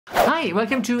Hi,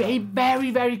 welcome to a very,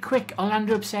 very quick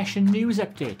Orlando Obsession news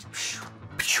update.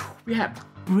 Yeah,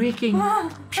 breaking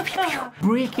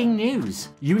news.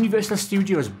 Universal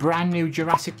Studios' brand new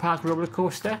Jurassic Park roller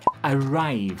coaster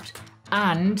arrived.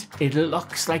 And it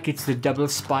looks like it's the double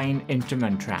spine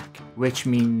Intamin track, which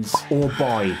means, oh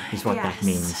boy, is what that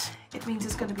means. It means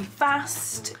it's going to be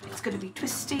fast, it's going to be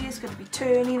twisty, it's going to be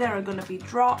turny, there are going to be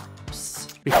drops.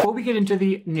 Before we get into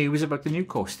the news about the new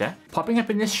coaster, popping up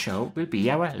in this show will be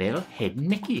our little hidden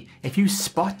Mickey. If you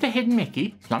spot the hidden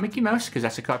Mickey, it's not Mickey Mouse because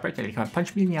that's a copyright, then you come and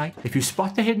punch me in the eye. If you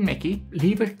spot the hidden Mickey,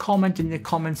 leave a comment in the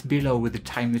comments below with the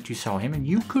time that you saw him and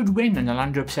you could win an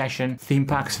Orlando Obsession theme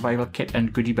park survival kit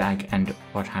and goodie bag and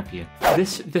what have you.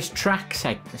 This track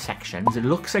section, it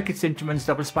looks like it's Intamin's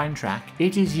double spine track.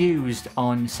 It is used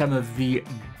on some of the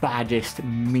baddest,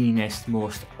 meanest,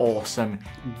 most awesome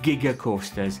giga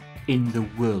coasters in the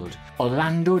world.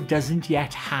 Orlando doesn't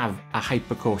yet have a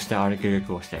hyper coaster or a giga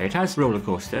coaster. It has roller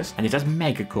coasters and it has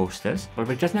mega coasters, but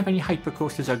it doesn't have any hyper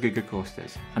coasters or giga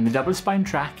coasters. And the double spine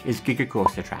track is giga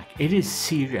coaster track. It is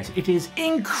serious. It is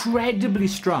incredibly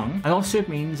strong, and also it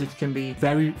means it can be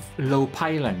very low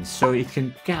pylons, so it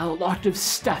can get a lot of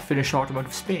stuff in a short amount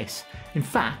of space. In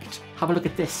fact, have a look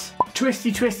at this.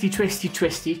 Twisty, twisty, twisty,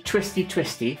 twisty, twisty,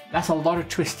 twisty. That's a lot of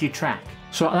twisty track.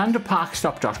 So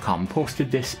OrlandoParkStop.com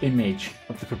posted this image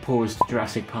of the proposed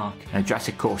Jurassic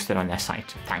coaster on their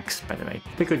site. Thanks, by the way.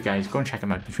 They're good guys, go and check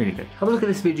them out, it's really good. Have a look at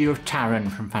this video of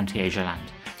Taron from Fantasialand.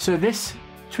 So this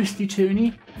twisty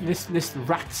turny, this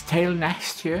rat's tail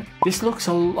nest here, this looks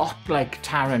a lot like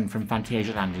Taron from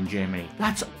Fantasialand in Germany.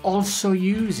 That's also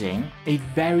using a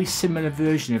very similar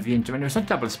version of the Intamin. It's not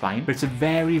double spine, but it's a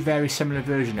very, very similar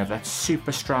version of that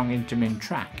super strong Intamin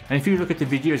track. And if you look at the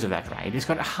videos of that ride, it's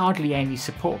got hardly any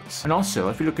supports. And also,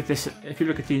 if you look at this, if you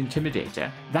look at the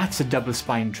Intimidator, that's a double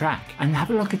spine track. And have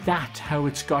a look at that, how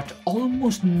it's got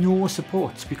almost no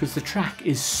supports because the track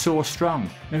is so strong.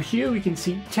 Now here we can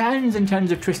see tons and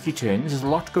tons of twisty turns. There's a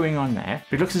lot going on there.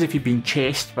 It looks as if you're being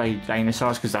chased by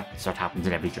dinosaurs because that's what happens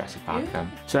in every Jurassic Park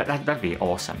film. So that'd be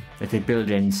awesome if they build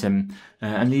in some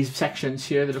and these sections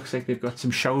here that looks like they've got some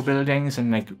show buildings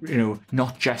and, like, you know,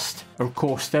 not just a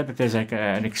coaster, but there's like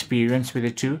an experience with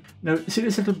it too. Now see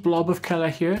this little blob of colour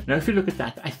here? Now if you look at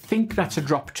that, I think that's a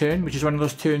drop turn, which is one of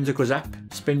those turns that goes up,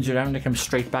 spins around and comes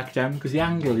straight back down because the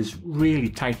angle is really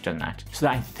tight on that. So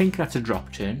I think that's a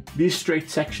drop turn. These straight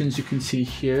sections you can see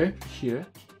here.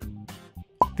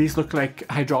 These look like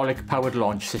hydraulic powered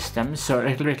launch systems, so a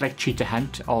little bit like Cheetah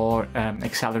Hunt or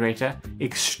Accelerator.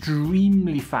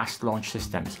 Extremely fast launch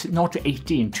systems. 0 to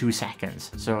 80 in 2 seconds,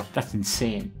 so that's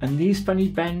insane. And these funny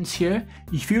bends here,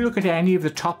 if you look at any of the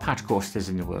top hat coasters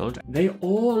in the world, they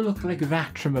all look like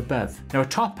that from above. Now a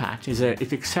top hat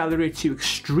it accelerates you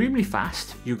extremely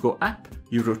fast. You go up,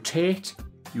 you rotate,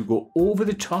 you go over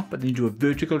the top, and then you do a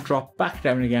vertical drop back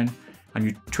down again, and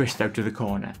you twist out to the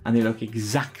corner, and they look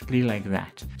exactly like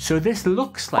that. So this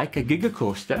looks like a giga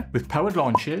coaster with powered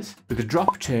launches, with a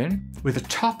drop turn, with a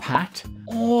top hat,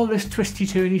 all this twisty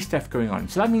turny stuff going on.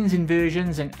 So that means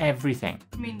inversions and everything.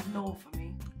 It means no for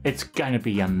me. It's gonna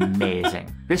be amazing.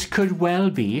 This could well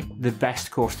be the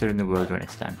best coaster in the world when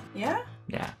it's done. Yeah?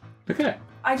 Yeah. Look at it.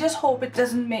 I just hope it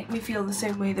doesn't make me feel the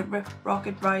same way that Rip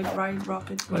Rocket Ride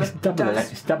Rocket. Well, it's double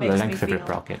the length of Rip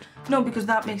Rocket. No, because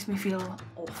that makes me feel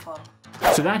awful.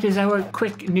 So that is our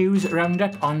quick news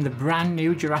roundup on the brand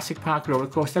new Jurassic Park roller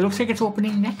coaster. Looks like it's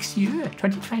opening next year,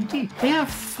 2020. They are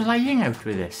flying out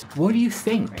with this. What do you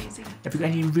think? Crazy. Have you got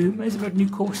any rumours about new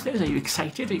coasters? Are you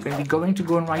excited? Are you going to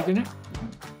go and ride in it?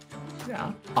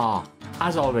 Yeah.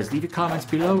 As always, leave your comments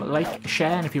below, like,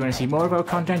 share, and if you want to see more of our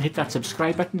content, hit that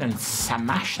subscribe button and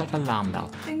smash that alarm bell.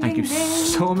 Thank you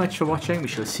so much for watching. We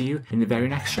shall see you in the very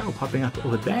next show. Popping up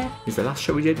over there is the last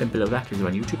show we did, and below that is the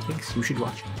one YouTube thinks you should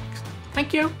watch next.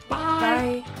 Thank you.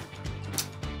 Bye. Bye.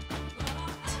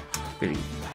 Believe.